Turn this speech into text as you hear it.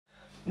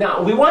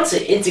Now we want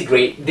to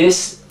integrate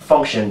this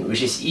function,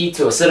 which is e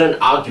to a certain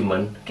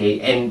argument, okay,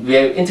 and we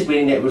are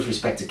integrating that with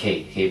respect to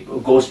k. Okay,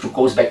 it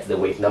goes back to the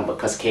wave number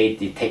because k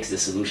detects the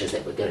solutions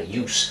that we're going to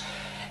use.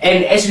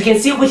 And as we can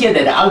see over here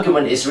that the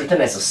argument is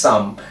written as a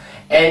sum,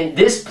 and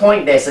this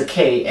point there's a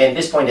k, and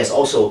this point there's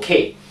also a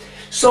k.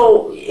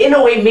 So in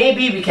a way,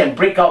 maybe we can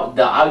break out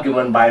the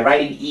argument by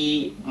writing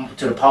e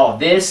to the power of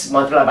this,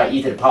 multiplied by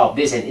e to the power of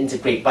this, and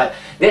integrate. But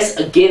that's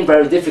again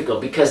very difficult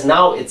because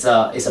now it's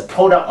a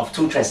product of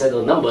two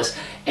transcendental numbers,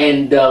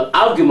 and the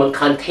argument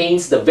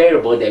contains the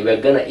variable that we're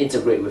gonna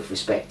integrate with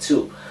respect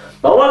to.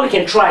 But what we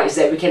can try is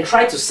that we can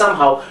try to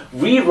somehow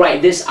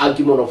rewrite this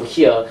argument over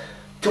here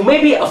to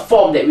maybe a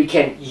form that we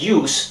can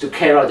use to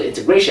carry out the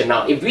integration.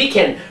 Now, if we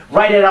can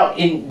write it out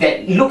in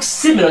that looks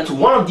similar to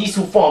one of these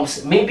two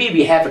forms, maybe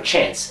we have a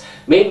chance.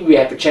 Maybe we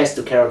have a chance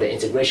to carry out the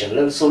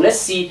integration. So let's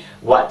see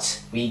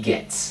what we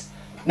get.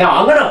 Now,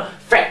 I'm gonna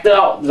factor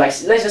out, like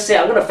let's just say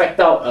I'm gonna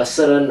factor out a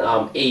certain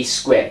a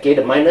squared, okay,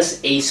 the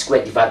minus a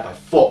squared divided by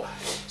 4.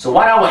 So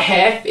what I will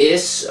have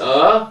is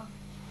a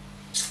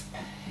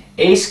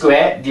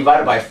squared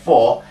divided by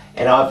 4,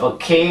 and I'll have a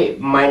k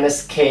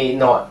minus k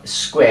naught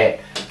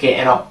squared, okay,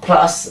 and I'll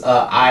plus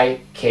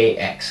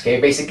ikx, okay.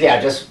 Basically, I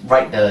just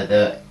write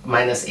the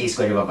minus a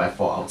squared divided by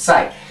 4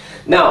 outside.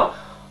 Now,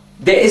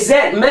 there is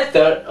that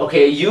method,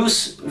 okay,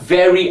 used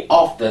very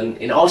often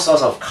in all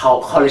sorts of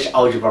college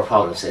algebra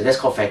problems. That's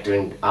called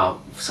factoring,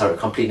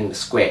 completing the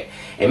square.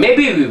 And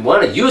maybe we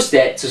want to use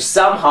that to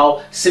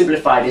somehow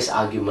simplify this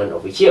argument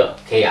over here.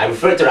 Okay, I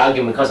refer to the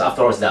argument because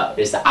after all,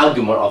 it's the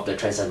argument of the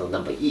transcendental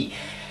number e.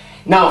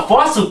 Now, for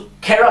us to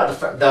carry out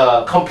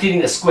the completing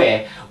the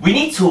square, we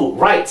need to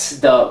write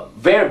the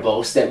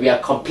variables that we are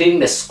completing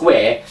the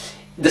square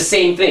the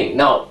same thing.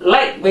 Now,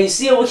 like when you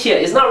see over here,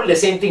 it's not really the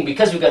same thing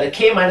because we got a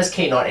k minus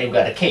k naught and we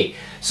got a k.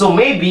 So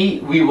maybe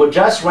we will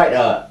just write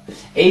a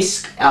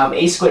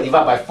squared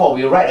divided by 4.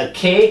 We'll write a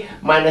k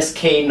minus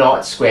k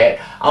naught squared.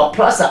 I'll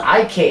plus a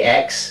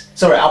ikx.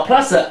 Sorry, I'll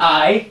plus a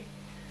I.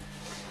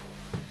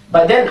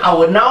 But then I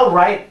will now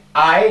write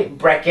I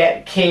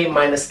bracket k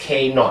minus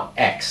k naught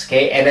x,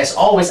 okay, and as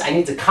always I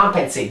need to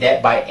compensate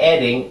that by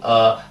adding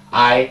a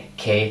I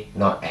k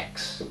naught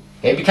x,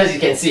 okay, because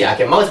you can see I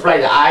can multiply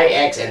the I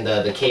x and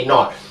the k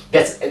naught.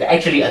 That's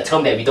actually a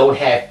term that we don't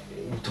have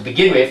to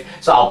begin with,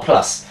 so I'll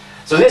plus.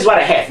 So this is what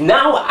I have.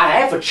 Now I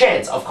have a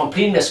chance of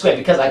completing the square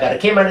because I got a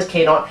k minus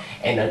k naught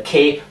and a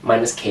k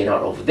minus k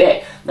naught over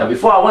there. Now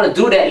before I want to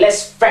do that,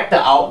 let's factor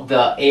out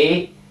the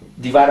a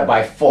divided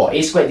by 4,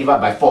 a squared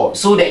divided by 4,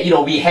 so that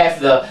we have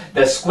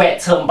the squared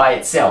term by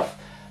itself.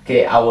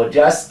 Okay, I will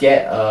just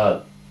get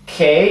a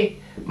k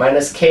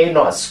minus k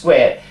naught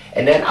squared,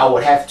 and then I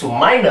would have to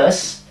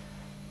minus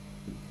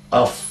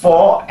a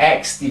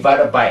 4x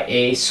divided by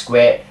a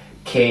squared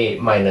k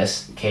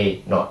minus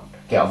k naught.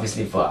 Okay,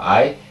 obviously for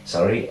I,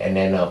 sorry, and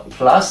then a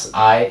plus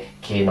I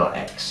k naught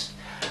x.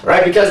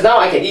 Right, because now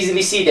I can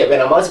easily see that when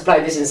I multiply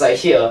this inside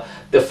here,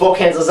 the 4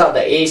 cancels out,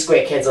 the a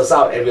squared cancels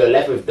out, and we're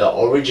left with the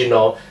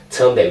original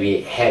term that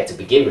we had to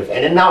begin with.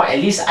 And then now at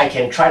least I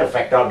can try to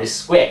factor out this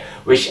square,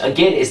 which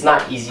again is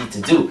not easy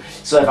to do.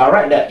 So if I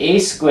write the a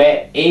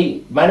squared,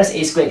 a minus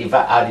a squared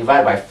divided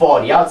by 4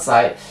 on the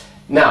outside,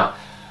 now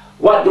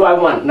what do I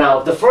want? Now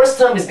the first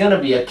term is going to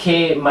be a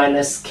k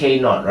minus k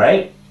naught,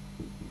 right?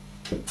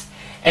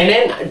 And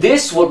then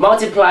this would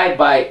multiply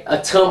by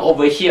a term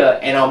over here,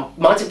 and I'll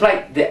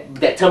multiply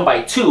that term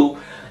by 2,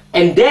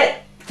 and that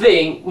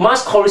thing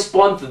must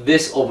correspond to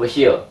this over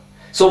here.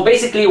 So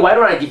basically, why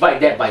don't I divide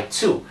that by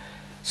 2?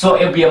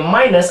 So it'll be a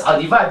minus, I'll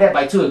divide that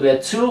by 2, it'll be a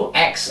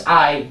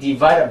 2xi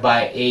divided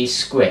by a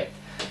squared.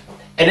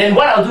 And then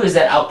what I'll do is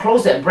that I'll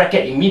close that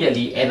bracket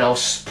immediately, and I'll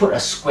put a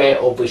square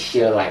over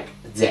here like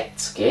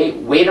that. Okay,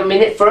 wait a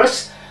minute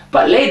first,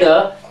 but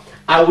later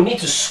I will need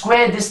to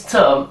square this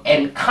term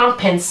and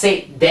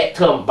compensate that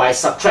term by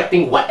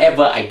subtracting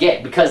whatever I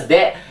get, because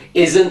that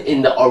isn't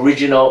in the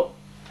original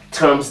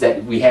terms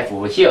that we have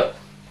over here.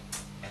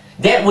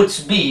 That would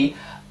be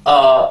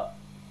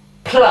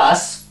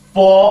plus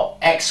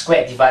 4x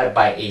squared divided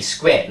by a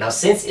squared. Now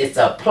since it's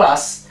a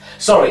plus,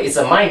 sorry, it's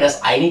a minus,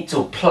 I need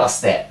to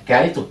plus that. Okay,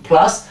 I need to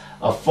plus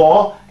a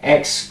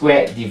 4x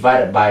squared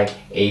divided by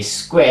a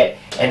squared,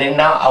 and then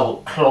now I will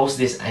close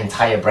this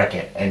entire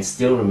bracket and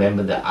still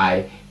remember the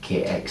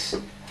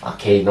ikx,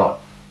 k naught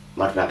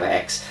multiplied by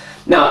x.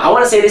 Now I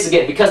want to say this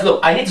again because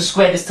look, I need to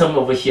square this term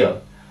over here.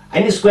 I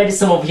need to square this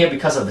term over here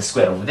because of the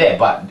square over there,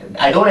 but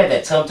I don't have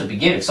that term to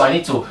begin with, so I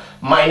need to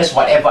minus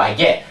whatever I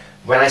get.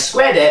 When I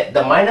square that,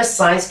 the minus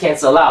signs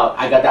cancel out.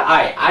 I got the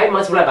I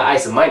multiplied by I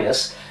is a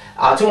minus,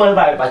 2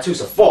 multiplied by 2 is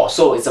a 4,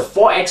 so it's a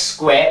 4x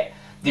squared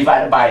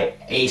divided by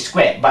a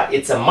squared, but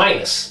it's a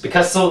minus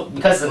because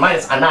it's a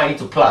minus, and now I need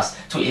to plus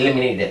to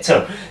eliminate that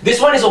term. This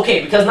one is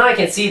okay because now I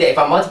can see that if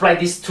I multiply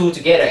these two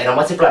together and I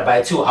multiply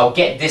by 2, I'll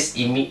get this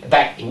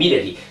back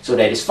immediately, so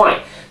that is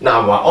fine.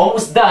 Now we're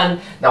almost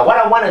done. Now what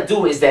I want to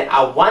do is that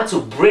I want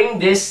to bring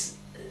this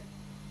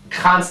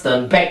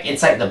constant back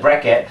inside the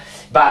bracket,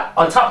 but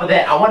on top of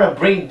that I want to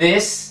bring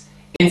this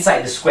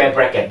inside the square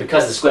bracket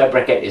because the square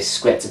bracket is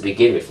squared to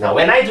begin with. Now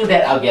when I do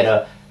that, I'll get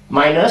a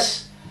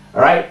minus.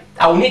 Alright,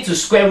 I'll need to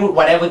square root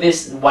whatever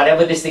this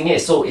thing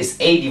is. So it's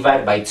a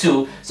divided by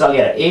 2. So I'll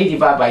get a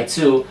divided by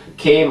 2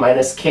 k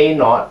minus k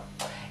naught,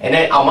 and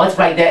then I'll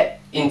multiply that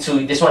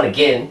into this one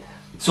again.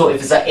 So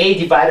if it's a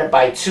divided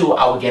by 2,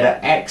 I will get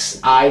a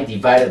xi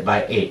divided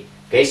by a.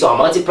 Okay, so I'll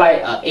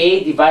multiply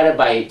a divided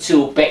by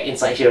 2 back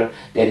inside here.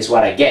 That is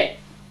what I get.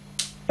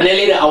 And then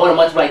later I want to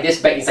multiply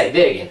this back inside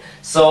there again.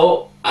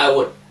 So I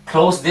would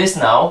close this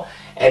now,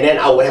 and then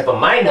I would have a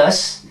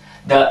minus.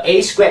 The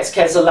a squared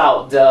cancel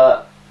out.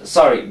 The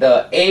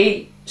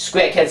a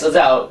squared cancels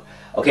out.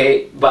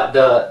 Okay, but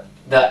the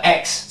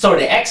x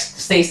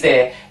stays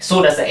there.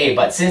 So does the a.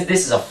 But since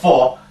this is a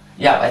 4,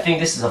 yeah, I think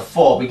this is a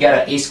 4. We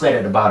get an a squared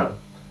at the bottom.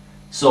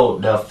 So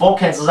the 4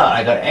 cancels out.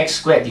 I got x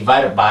squared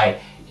divided by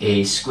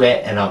a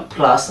squared, and a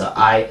plus a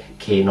I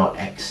k naught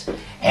x.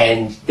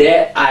 And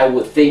that I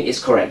would think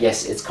is correct.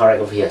 Yes, it's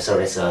correct over here. So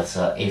it's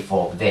a a4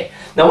 over there.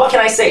 Now what can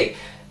I say?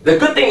 The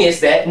good thing is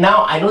that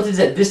now I notice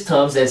that this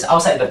term that's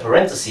outside the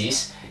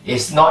parentheses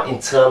is not in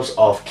terms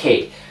of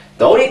k.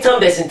 The only term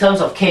that's in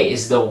terms of k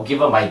is the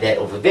given by that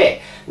over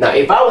there. Now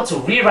if I were to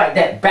rewrite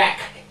that back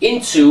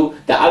into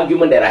the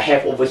argument that I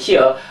have over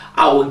here,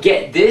 I will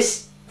get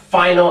this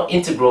final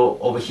integral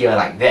over here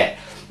like that.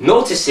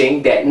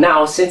 Noticing that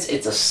now, since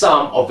it's a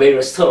sum of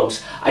various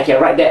terms, I can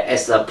write that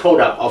as the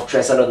product of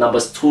transcendental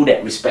numbers to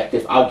that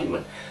respective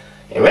argument.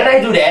 And when I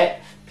do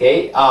that,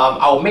 okay,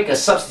 I'll make a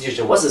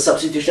substitution. What's the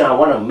substitution I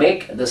want to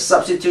make? The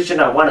substitution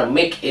I want to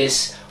make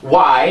is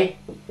y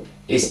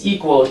is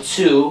equal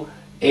to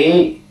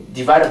a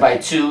divided by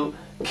 2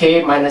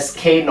 k minus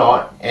k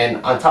naught,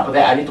 and on top of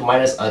that I need to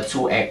minus a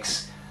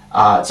 2x.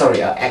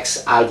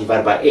 xi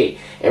divided by a.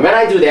 And when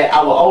I do that,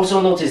 I will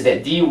also notice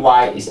that dy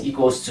is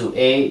equals to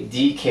a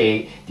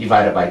dk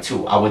divided by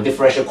 2. Our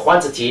differential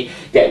quantity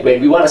that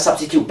when we want to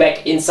substitute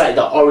back inside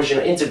the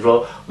original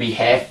integral, we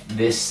have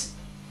this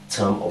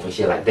term over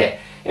here like that.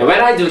 And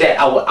when I do that,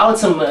 I will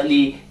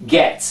ultimately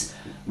get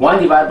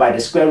 1 divided by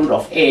the square root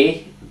of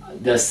a,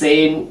 the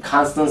same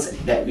constants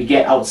that we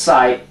get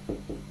outside.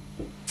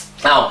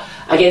 Now,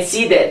 I can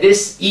see that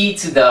this e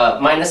to the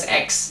minus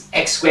x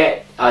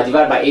squared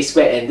divided by a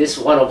squared, and this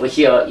one over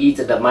here, e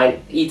to the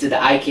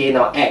ik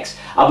now x,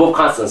 are both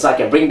constants. So I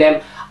can bring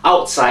them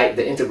outside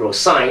the integral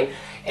sign,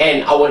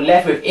 and I will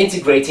left with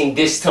integrating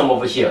this term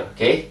over here.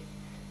 Okay,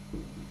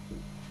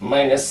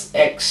 minus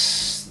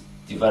x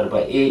divided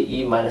by a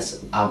e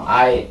minus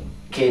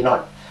ik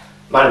naught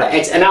minus by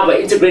x, and now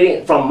we're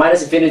integrating from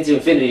minus infinity to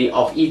infinity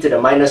of e to the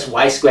minus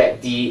y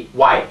squared dy,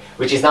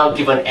 which is now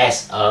given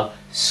as a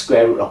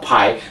square root of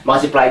pi.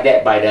 Multiply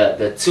that by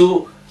the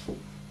 2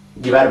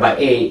 divided by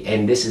a,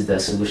 and this is the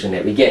solution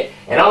that we get.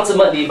 And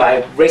ultimately,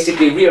 by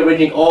basically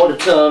rearranging all the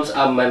terms,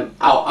 I'll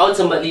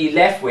ultimately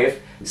left with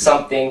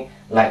something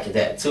like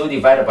that. 2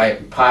 divided by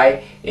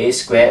pi a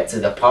squared to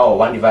the power of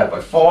 1 divided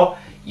by 4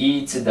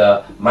 e to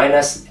the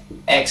minus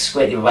x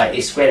squared divided by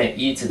a squared, and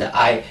e to the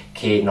I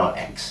k naught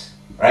x.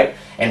 Right?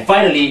 And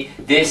finally,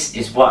 this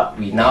is what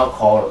we now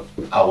call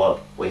our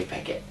wave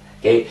packet.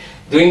 Okay,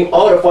 doing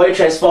all the Fourier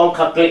transform,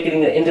 calculating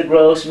the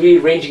integrals,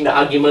 rearranging the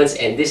arguments,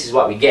 and this is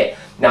what we get.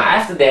 Now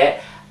after that,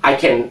 I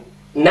can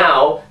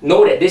now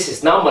know that this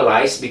is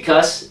normalized,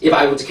 because if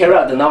I were to carry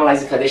out the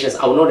normalizing conditions,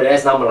 I will know that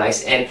that's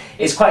normalized, and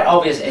it's quite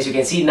obvious. As you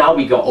can see, now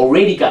we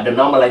already got the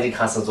normalizing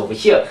constants over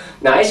here.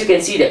 Now as you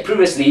can see that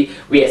previously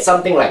we had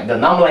something like the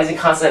normalizing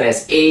constant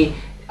as a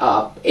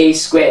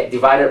squared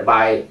divided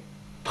by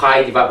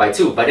pi divided by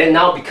 2, but then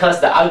now because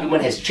the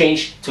argument has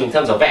changed to in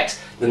terms of x,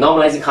 the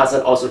normalizing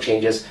constant also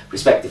changes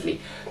respectively.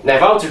 Now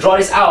if I were to draw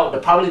this out, the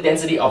probability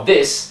density of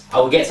this, I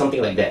will get something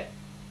like that.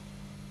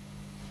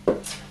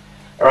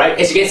 Alright,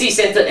 as you can see,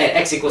 centered at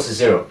x equals to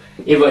 0,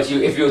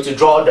 if you were to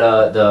draw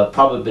the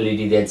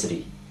probability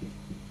density.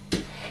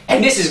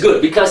 And this is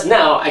good, because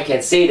now I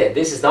can say that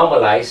this is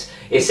normalized,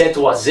 it's set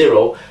towards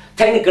 0.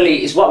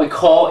 Technically, it's what we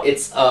call,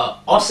 it's an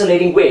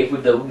oscillating wave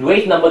with the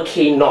wave number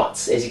k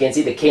naughts. As you can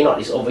see, the k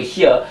naught is over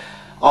here,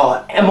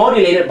 and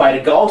modulated by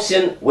the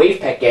Gaussian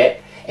wave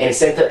packet, and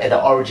centered at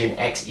the origin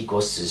x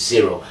equals to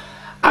 0.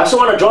 I also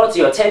want to draw to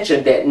your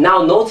attention that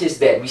now notice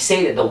that we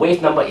say that the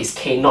wave number is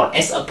k naught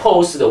as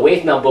opposed to the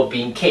wave number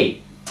being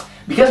k.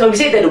 Because when we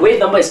say that the wave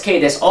number is k,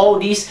 there's all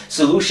these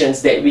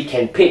solutions that we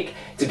can pick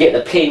to get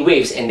the plane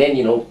waves, and then,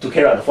 you know, to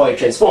carry out the Fourier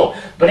transform.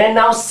 But then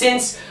now,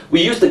 since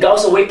we use the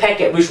Gaussian wave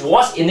packet, which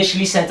was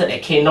initially centered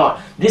at k naught,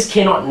 this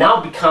k naught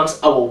now becomes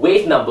our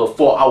wave number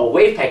for our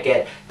wave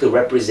packet to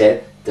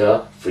represent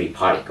the free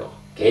particle.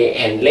 Okay,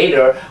 and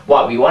later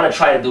what we want to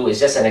try to do is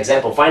just an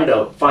example. Find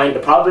the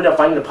probability of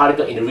finding the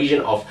particle in the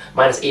region of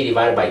minus a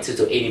divided by 2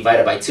 to a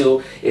divided by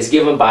 2 is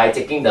given by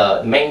taking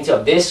the magnitude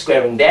of this,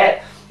 squaring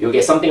that. You'll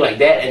get something like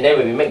that, and then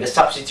when we make the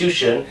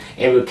substitution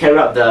and we'll carry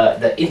out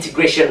the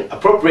integration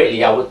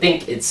appropriately, I would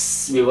think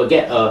we will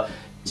get a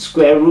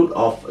square root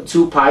of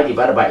 2 pi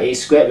divided by a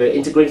squared. We'll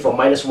integrate from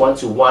minus 1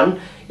 to 1.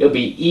 It'll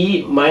be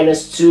e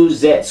minus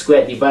 2z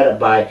squared divided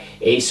by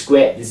a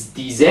squared. This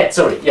dz,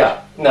 sorry,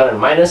 yeah, no,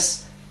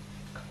 minus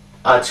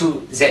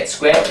 2z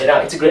squared, and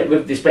I'll integrate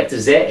with respect to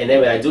z, and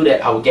then when I do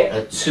that, I will get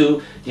a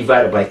 2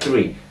 divided by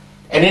 3.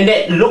 And then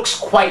that looks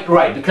quite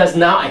right, because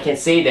now I can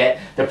say that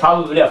the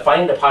probability of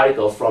finding the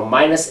particle from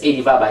minus a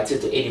divided by 2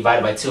 to a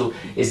divided by 2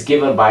 is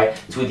given by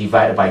 2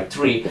 divided by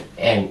 3.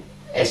 And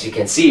as you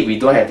can see, we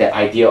don't have that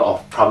idea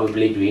of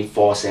probability between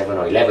 4, 7,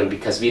 or 11,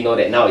 because we know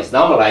that now it's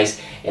normalized,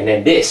 and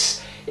then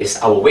this is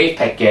our wave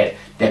packet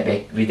that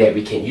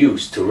we can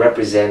use to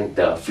represent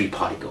the free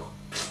particle.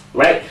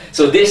 Right?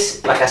 So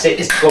this, like I said,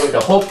 is going the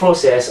whole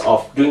process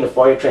of doing the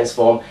Fourier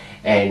transform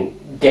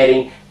and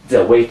getting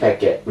the wave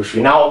packet, which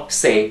we now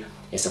say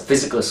is a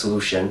physical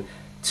solution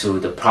to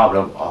the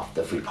problem of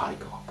the free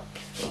particle.